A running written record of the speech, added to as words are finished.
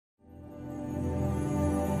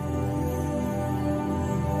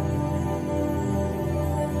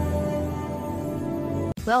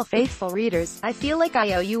Well, faithful readers, I feel like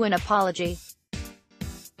I owe you an apology.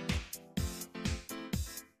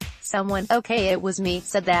 Someone, okay it was me,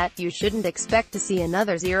 said that you shouldn't expect to see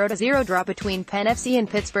another 0-0 draw between Penn FC and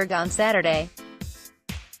Pittsburgh on Saturday.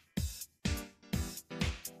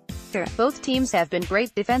 Sure, both teams have been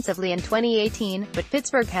great defensively in 2018, but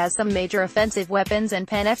Pittsburgh has some major offensive weapons and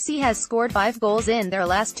Penn FC has scored 5 goals in their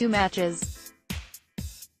last 2 matches.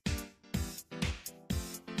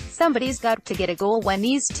 Somebody's got to get a goal when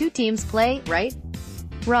these two teams play, right?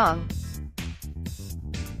 Wrong.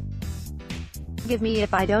 Forgive me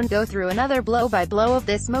if I don't go through another blow-by-blow of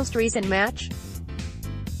this most recent match.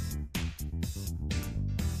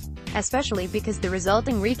 Especially because the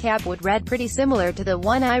resulting recap would read pretty similar to the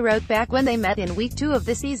one I wrote back when they met in Week 2 of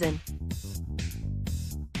the season.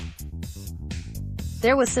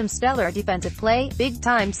 There was some stellar defensive play,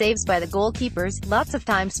 big-time saves by the goalkeepers, lots of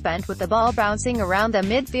time spent with the ball bouncing around the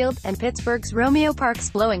midfield, and Pittsburgh's Romeo Parks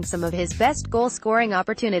blowing some of his best goal-scoring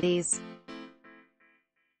opportunities.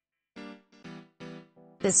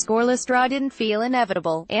 The scoreless draw didn't feel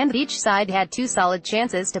inevitable, and each side had 2 solid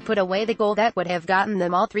chances to put away the goal that would have gotten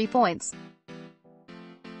them all 3 points.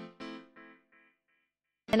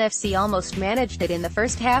 Penn FC almost managed it in the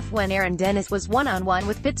first half when Aaron Dennis was one-on-one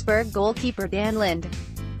with Pittsburgh goalkeeper Dan Lind.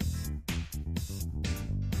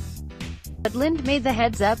 But Lind made the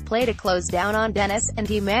heads-up play to close down on Dennis, and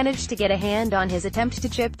he managed to get a hand on his attempt to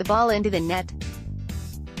chip the ball into the net.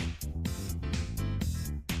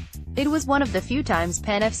 It was one of the few times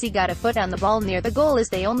Penn FC got a foot on the ball near the goal, as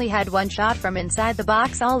they only had 1 shot from inside the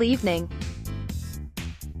box all evening.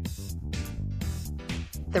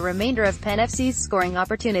 The remainder of Penn FC's scoring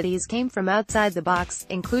opportunities came from outside the box,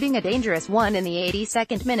 including a dangerous one in the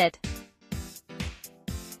 82nd minute.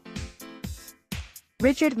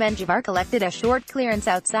 Richard Menjivar collected a short clearance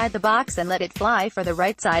outside the box and let it fly for the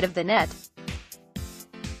right side of the net.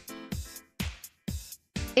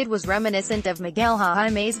 It was reminiscent of Miguel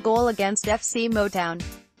Jaime's goal against FC Motown.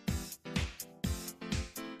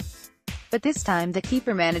 But this time the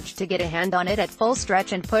keeper managed to get a hand on it at full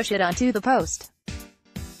stretch and push it onto the post.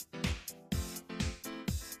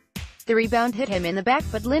 The rebound hit him in the back,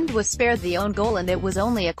 but Lind was spared the own goal and it was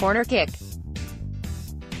only a corner kick.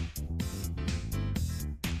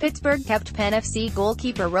 Pittsburgh kept Penn FC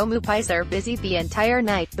goalkeeper Romu Peiser busy the entire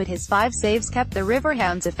night, but his 5 saves kept the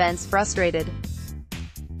Riverhounds' offense frustrated.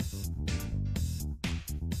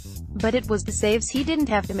 But it was the saves he didn't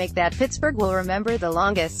have to make that Pittsburgh will remember the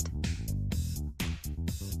longest.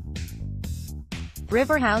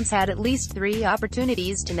 Riverhounds had at least 3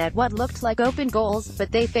 opportunities to net what looked like open goals, but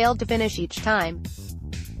they failed to finish each time.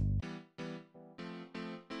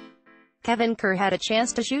 Kevin Kerr had a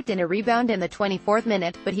chance to shoot in a rebound in the 24th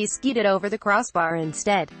minute, but he skied it over the crossbar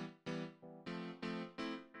instead.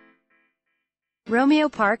 Romeo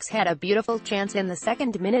Parks had a beautiful chance in the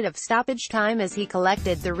 2nd minute of stoppage time as he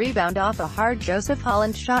collected the rebound off a hard Joseph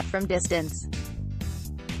Holland shot from distance.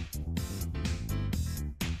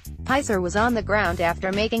 Peiser was on the ground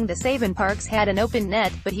after making the save and Parks had an open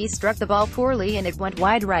net, but he struck the ball poorly and it went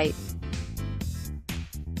wide right.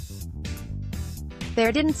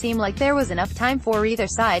 There didn't seem like there was enough time for either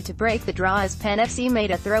side to break the draw as Penn FC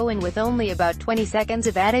made a throw-in with only about 20 seconds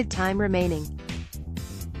of added time remaining.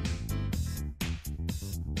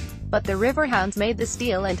 But the Riverhounds made the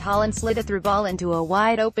steal and Holland slid a through ball into a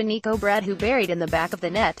wide-open Nico Brett who buried in the back of the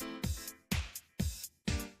net.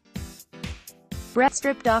 Brett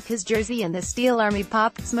stripped off his jersey and the Steel Army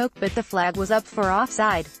popped smoke, but the flag was up for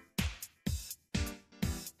offside.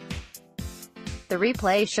 The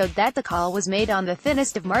replay showed that the call was made on the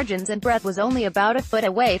thinnest of margins and Brett was only about a foot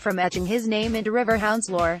away from etching his name into Riverhounds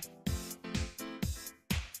lore.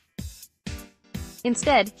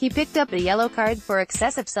 Instead, he picked up a yellow card for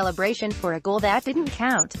excessive celebration for a goal that didn't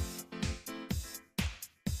count.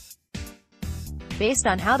 Based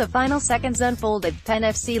on how the final seconds unfolded, Penn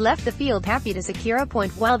FC left the field happy to secure a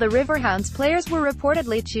point while the Riverhounds players were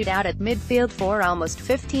reportedly chewed out at midfield for almost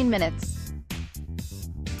 15 minutes.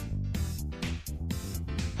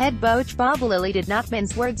 Head coach Bob Lilly did not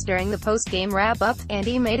mince words during the post-game wrap-up, and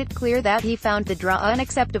he made it clear that he found the draw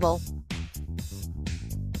unacceptable.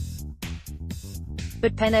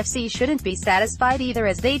 But Penn FC shouldn't be satisfied either,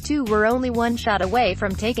 as they too were only 1 shot away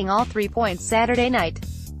from taking all 3 points Saturday night.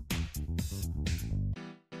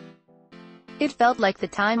 It felt like the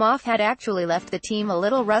time off had actually left the team a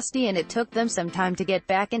little rusty and it took them some time to get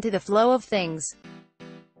back into the flow of things.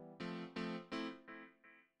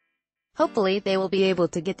 Hopefully they will be able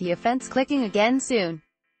to get the offense clicking again soon.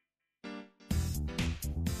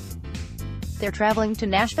 They're traveling to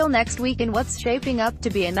Nashville next week in what's shaping up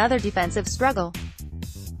to be another defensive struggle.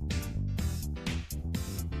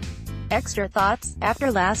 Extra thoughts: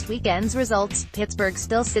 after last weekend's results, Pittsburgh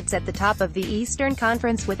still sits at the top of the Eastern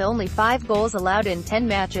Conference with only 5 goals allowed in 10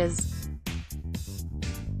 matches.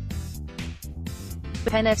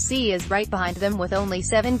 Penn FC is right behind them with only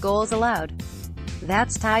 7 goals allowed.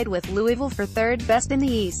 That's tied with Louisville for third best in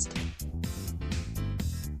the East.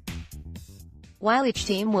 While each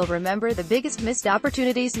team will remember the biggest missed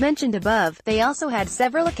opportunities mentioned above, they also had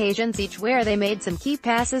several occasions each where they made some key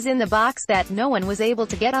passes in the box that no one was able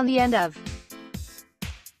to get on the end of.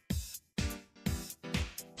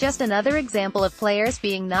 Just another example of players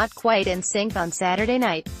being not quite in sync on Saturday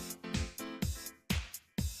night.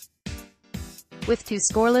 With 2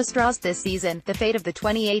 scoreless draws this season, the fate of the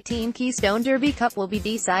 2018 Keystone Derby Cup will be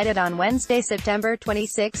decided on Wednesday, September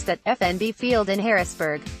 26 at FNB Field in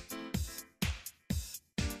Harrisburg.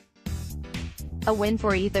 A win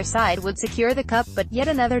for either side would secure the cup, but yet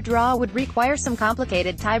another draw would require some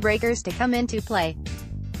complicated tiebreakers to come into play.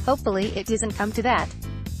 Hopefully it doesn't come to that.